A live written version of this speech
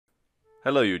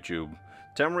Hello YouTube.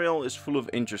 Tamriel is full of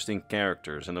interesting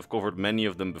characters and I've covered many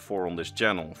of them before on this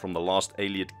channel. From the last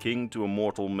Ayleid king to a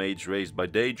mortal mage raised by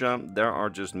Daedra, there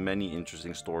are just many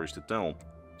interesting stories to tell.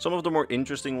 Some of the more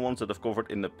interesting ones that I've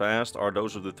covered in the past are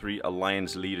those of the three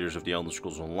alliance leaders of the Elder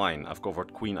Scrolls Online. I've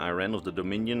covered Queen Irene of the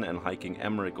Dominion and High King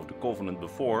Emeric of the Covenant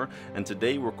before, and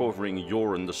today we're covering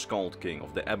Jorunn the Skald King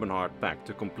of the Ebonheart Pact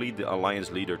to complete the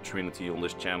alliance leader trinity on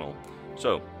this channel.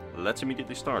 So, let's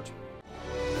immediately start.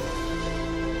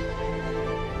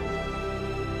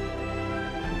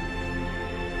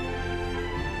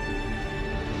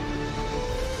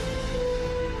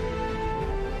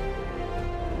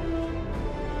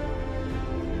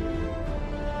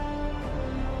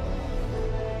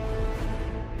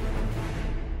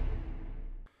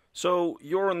 So,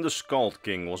 Jorunn the Skald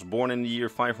King was born in the year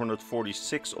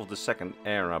 546 of the Second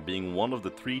Era, being one of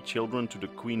the three children to the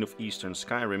Queen of Eastern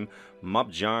Skyrim,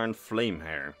 Mabjarn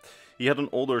Flamehair. He had an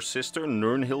older sister,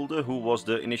 Nirnhilde, who was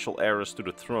the initial heiress to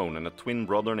the throne, and a twin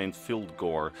brother named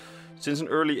Fildgor. Since an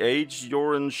early age,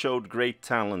 Jorunn showed great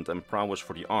talent and prowess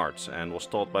for the arts, and was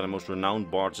taught by the most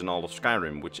renowned bards in all of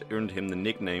Skyrim, which earned him the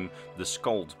nickname the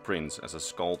Skald Prince, as a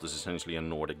Skald is essentially a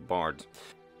Nordic bard.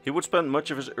 He would spend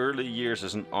much of his early years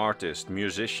as an artist,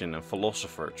 musician and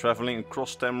philosopher, traveling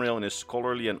across Tamriel in his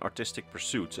scholarly and artistic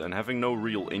pursuits and having no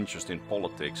real interest in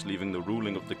politics, leaving the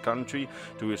ruling of the country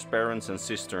to his parents and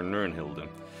sister Nirnhilde.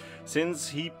 Since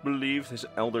he believed his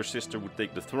elder sister would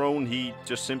take the throne, he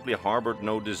just simply harbored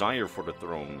no desire for the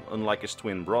throne, unlike his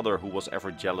twin brother who was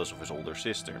ever jealous of his older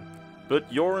sister. But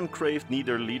Jorunn craved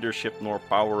neither leadership nor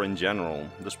power in general.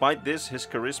 Despite this, his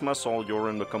charisma saw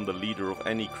Jorunn become the leader of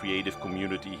any creative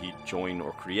community he'd join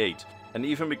or create, and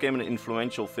even became an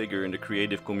influential figure in the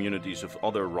creative communities of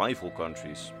other rival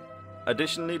countries.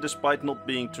 Additionally, despite not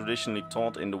being traditionally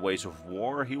taught in the ways of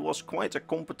war, he was quite a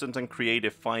competent and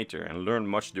creative fighter and learned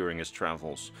much during his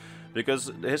travels.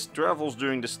 Because his travels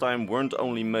during this time weren't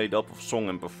only made up of song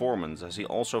and performance, as he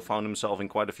also found himself in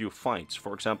quite a few fights.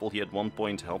 For example, he at one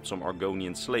point helped some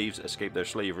Argonian slaves escape their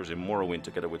slavers in Morrowind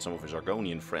together with some of his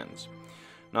Argonian friends.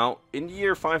 Now, in the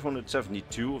year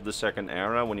 572 of the Second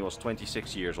Era, when he was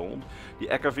 26 years old, the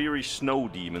Akaviri snow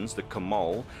demons, the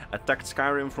Kamahl, attacked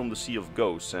Skyrim from the Sea of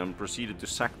Ghosts and proceeded to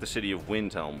sack the city of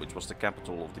Windhelm, which was the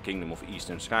capital of the Kingdom of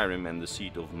Eastern Skyrim and the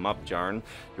seat of Mabjarn,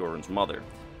 Jorunn's mother.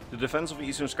 The defense of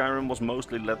Eastern Skyrim was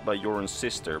mostly led by Jorunn's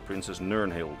sister, Princess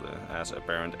Nirnhilde, as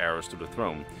apparent heiress to the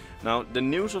throne. Now, the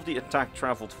news of the attack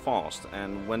traveled fast,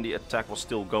 and when the attack was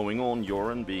still going on,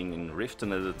 Jorunn, being in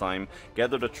Riften at the time,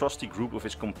 gathered a trusty group of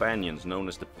his companions, known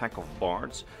as the Pack of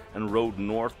Bards, and rode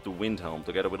north to Windhelm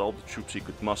together with all the troops he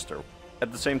could muster.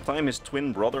 At the same time, his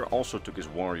twin brother also took his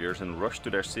warriors and rushed to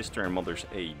their sister and mother's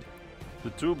aid. The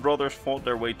two brothers fought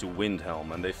their way to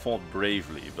Windhelm, and they fought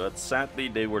bravely, but sadly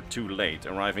they were too late,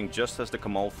 arriving just as the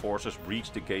Kamahl forces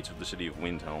breached the gates of the city of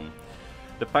Windhelm.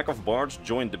 The Pack of Bards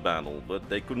joined the battle, but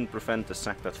they couldn't prevent the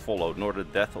sack that followed, nor the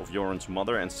death of Jorunn's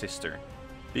mother and sister.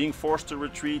 Being forced to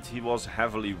retreat, he was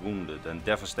heavily wounded and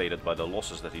devastated by the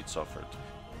losses that he'd suffered.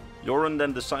 Jorunn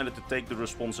then decided to take the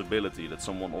responsibility that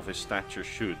someone of his stature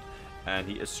should, and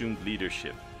he assumed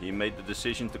leadership. He made the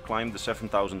decision to climb the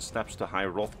 7,000 steps to High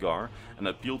Hrothgar and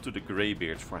appealed to the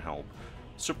Greybeards for help.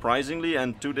 Surprisingly,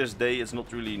 and to this day it's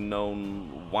not really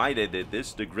known why they did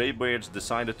this, the Greybeards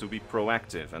decided to be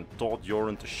proactive and taught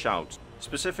Jorunn to shout.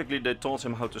 Specifically, they taught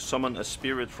him how to summon a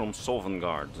spirit from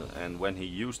Sovngarde, and when he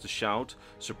used the shout,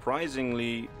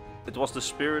 surprisingly, it was the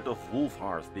spirit of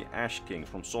Wulfharth, the Ash King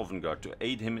from Sovngarde, to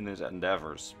aid him in his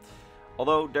endeavors.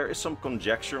 Although there is some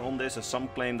conjecture on this, as some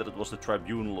claim that it was the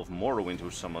Tribunal of Morrowind who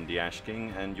summoned the Ash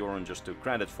King, and Jorunn just took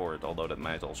credit for it, although that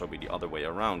might also be the other way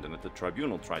around, and that the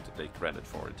Tribunal tried to take credit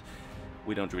for it.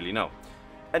 We don't really know.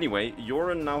 Anyway,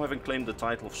 Jorunn, now having claimed the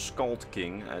title of Skald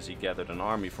King, as he gathered an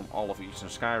army from all of Eastern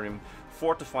Skyrim,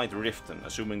 fortified Riften,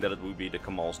 assuming that it would be the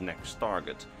Kamahl's next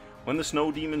target. When the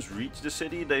snow demons reached the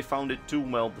city, they found it too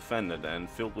well defended and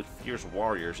filled with fierce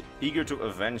warriors, eager to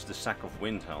avenge the sack of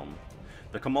Windhelm.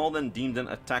 The Kamahl then deemed an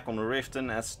attack on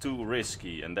Riften as too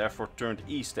risky, and therefore turned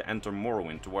east to enter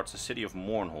Morrowind towards the city of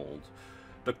Mournhold.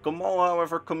 The Kamahl,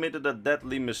 however, committed a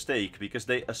deadly mistake, because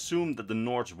they assumed that the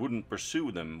Nords wouldn't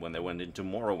pursue them when they went into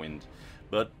Morrowind.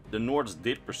 But the Nords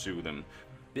did pursue them.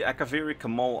 The Akaviri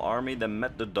Kamahl army then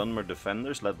met the Dunmer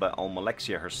defenders, led by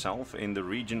Almalexia herself, in the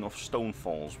region of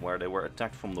Stonefalls, where they were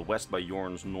attacked from the west by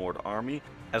Jorun's Nord army,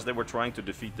 as they were trying to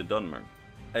defeat the Dunmer.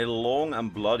 A long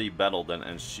and bloody battle then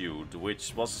ensued,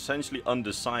 which was essentially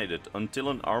undecided until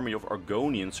an army of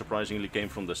Argonians surprisingly came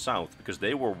from the south, because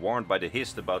they were warned by the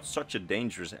Hist about such a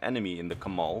dangerous enemy in the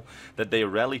Kamahl that they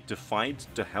rallied to fight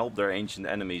to help their ancient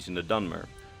enemies in the Dunmer.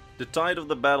 The tide of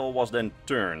the battle was then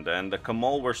turned, and the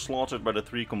Khammal were slaughtered by the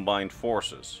three combined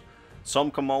forces.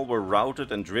 Some Khammal were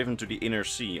routed and driven to the inner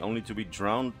sea, only to be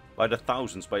drowned by the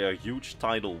thousands by a huge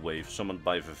tidal wave summoned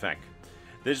by Vivek.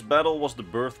 This battle was the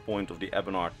birth point of the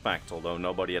Ebonheart Pact, although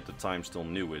nobody at the time still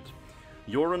knew it.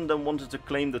 Jorunn then wanted to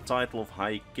claim the title of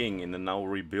High King in the now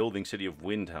rebuilding city of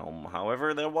Windhelm.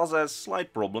 However, there was a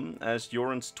slight problem, as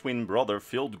Jorunn's twin brother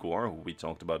Fildgor, who we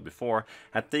talked about before,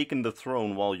 had taken the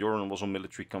throne while Jorunn was on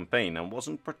military campaign and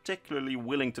wasn't particularly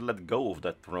willing to let go of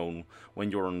that throne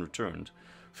when Jorunn returned.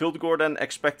 Fildgor then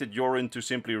expected Jorunn to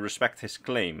simply respect his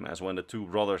claim, as when the two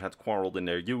brothers had quarreled in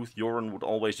their youth, Jorunn would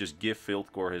always just give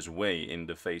Fildgor his way in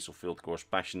the face of Fildgor's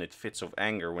passionate fits of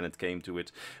anger when it came to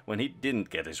it when he didn't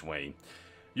get his way.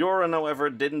 Jorunn, however,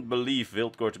 didn't believe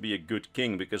Fildgor to be a good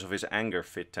king because of his anger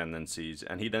fit tendencies,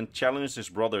 and he then challenged his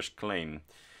brother's claim.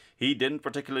 He didn't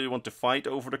particularly want to fight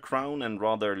over the crown, and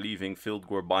rather leaving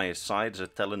Fildgor by his side as a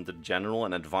talented general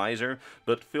and advisor,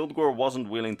 but Fildgor wasn't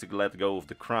willing to let go of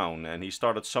the crown, and he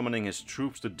started summoning his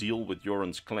troops to deal with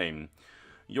Jorunn's claim.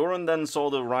 Jorunn then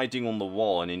saw the writing on the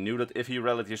wall, and he knew that if he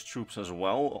rallied his troops as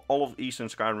well, all of Eastern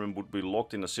Skyrim would be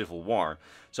locked in a civil war.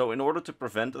 So in order to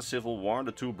prevent a civil war,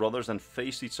 the two brothers then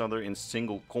faced each other in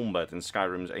single combat in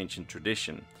Skyrim's ancient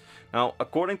tradition. Now,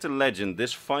 according to legend,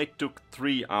 this fight took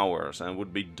 3 hours and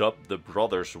would be dubbed the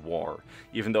Brothers' War,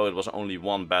 even though it was only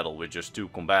one battle with just 2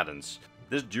 combatants.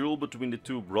 This duel between the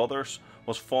two brothers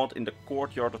was fought in the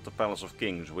courtyard of the Palace of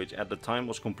Kings, which at the time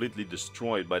was completely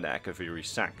destroyed by the Akaviri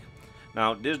sack.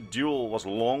 Now, this duel was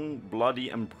long,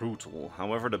 bloody and brutal.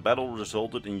 However, the battle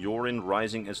resulted in Jorunn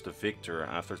rising as the victor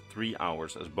after 3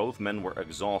 hours, as both men were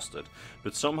exhausted.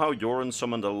 But somehow Jorunn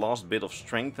summoned a last bit of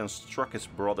strength and struck his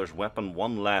brother's weapon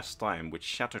one last time, which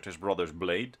shattered his brother's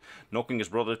blade, knocking his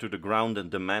brother to the ground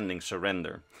and demanding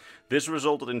surrender. This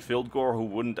resulted in Fildgor, who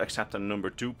wouldn't accept a number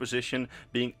 2 position,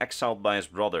 being exiled by his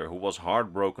brother, who was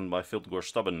heartbroken by Fildgor's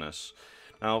stubbornness.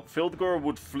 Now, Fildgor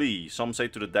would flee, some say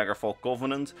to the Daggerfall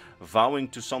Covenant, vowing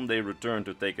to someday return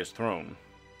to take his throne.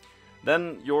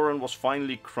 Then Jorunn was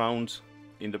finally crowned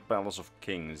in the Palace of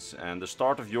Kings, and the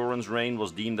start of Jorunn's reign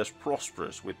was deemed as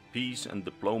prosperous, with peace and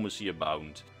diplomacy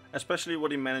abound. Especially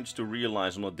what he managed to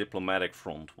realize on the diplomatic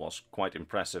front was quite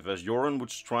impressive, as Jorunn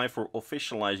would strive for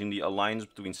officializing the alliance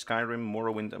between Skyrim,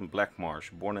 Morrowind and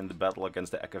Blackmarsh, born in the battle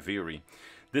against the Akaviri.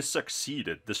 This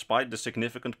succeeded, despite the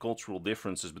significant cultural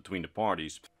differences between the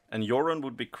parties, and Jorunn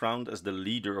would be crowned as the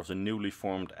leader of the newly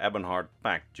formed Ebonheart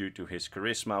Pact due to his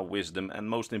charisma, wisdom and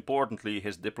most importantly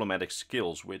his diplomatic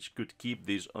skills, which could keep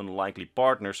these unlikely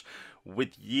partners,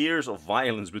 with years of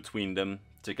violence between them,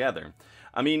 together.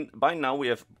 I mean, by now we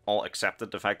have all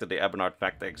accepted the fact that the Ebonheart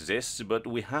Pact exists, but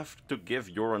we have to give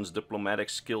Jorunn's diplomatic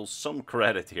skills some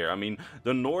credit here. I mean,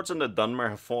 the Nords and the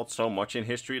Dunmer have fought so much in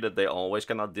history that they always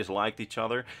kind of disliked each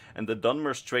other, and the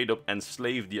Dunmer straight up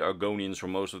enslaved the Argonians for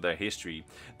most of their history.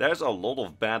 There's a lot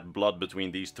of bad blood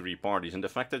between these three parties, and the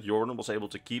fact that Jorunn was able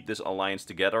to keep this alliance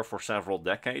together for several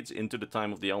decades into the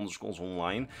time of the Elder Scrolls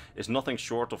Online is nothing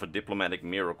short of a diplomatic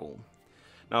miracle.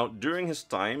 Now, during his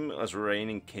time as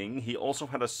reigning king, he also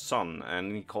had a son,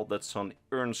 and he called that son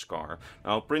Irnskar.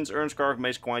 Now, Prince Irnskar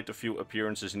makes quite a few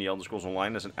appearances in the Elder Scrolls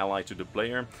Online as an ally to the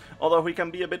player, although he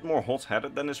can be a bit more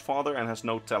hot-headed than his father and has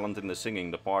no talent in the singing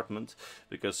department,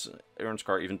 because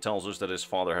Irnskar even tells us that his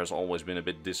father has always been a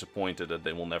bit disappointed that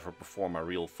they will never perform a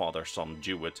real father-son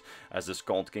duet, as the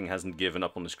Skald King hasn't given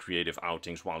up on his creative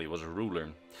outings while he was a ruler.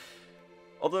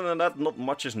 Other than that, not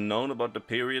much is known about the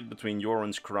period between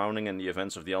Jorunn's crowning and the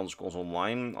events of the Elder Scrolls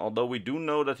Online, although we do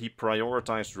know that he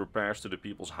prioritized repairs to the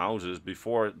people's houses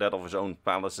before that of his own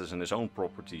palaces and his own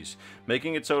properties,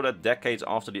 making it so that decades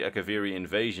after the Akaviri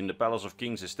invasion, the Palace of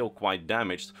Kings is still quite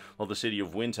damaged, while the city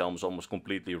of Windhelm is almost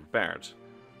completely repaired.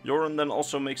 Jorunn then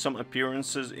also makes some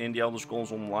appearances in the Elder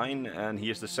Scrolls Online, and he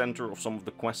is the center of some of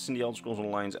the quests in the Elder Scrolls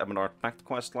Online's Ebonheart Pact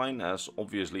questline, as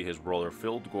obviously his brother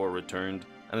Fildgor returned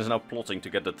and is now plotting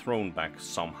to get the throne back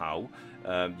somehow.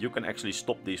 You can actually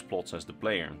stop these plots as the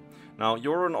player. Now,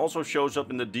 Jorunn also shows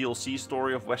up in the DLC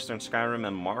story of Western Skyrim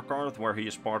and Markarth, where he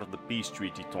is part of the peace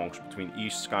treaty talks between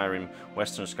East Skyrim,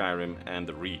 Western Skyrim and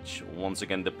the Reach, once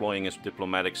again deploying his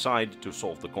diplomatic side to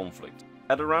solve the conflict.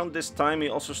 At around this time, he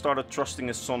also started trusting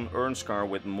his son Irnskar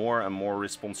with more and more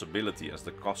responsibility, as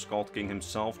the Skald King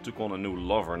himself took on a new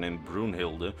lover named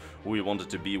Brunhilde, who he wanted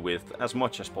to be with as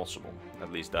much as possible.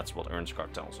 At least that's what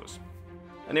Irnskar tells us.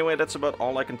 Anyway, that's about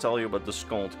all I can tell you about the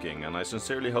Skald King, and I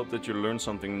sincerely hope that you learned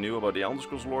something new about the Elder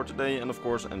Scrolls lore today, and of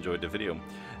course enjoyed the video.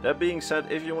 That being said,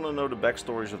 if you want to know the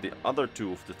backstories of the other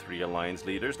two of the 3 Alliance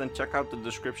leaders, then check out the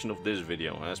description of this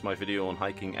video, as my video on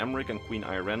High King Emeric and Queen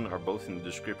Ayrenn are both in the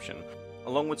description.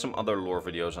 along with some other lore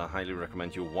videos I highly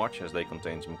recommend you watch, as they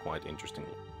contain some quite interesting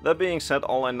lore. That being said,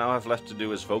 all I now have left to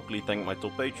do is vocally thank my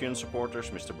top Patreon supporters,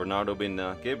 Mr. Bernardo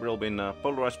Binda, Gabriel Binda,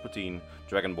 Polarized Putin,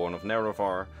 Dragonborn of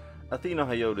Nerevar, Athena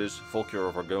Hyodis, Volkir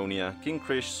of Argonia, King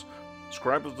Chris,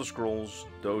 Scribe of the Scrolls,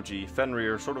 Doji,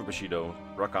 Fenrir, Sword of Bushido,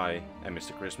 Rakai, and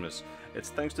Mr. Christmas. It's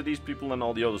thanks to these people and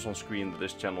all the others on screen that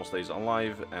this channel stays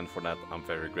alive, and for that I'm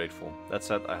very grateful. That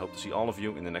said, I hope to see all of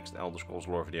you in the next Elder Scrolls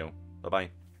lore video. Bye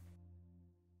bye.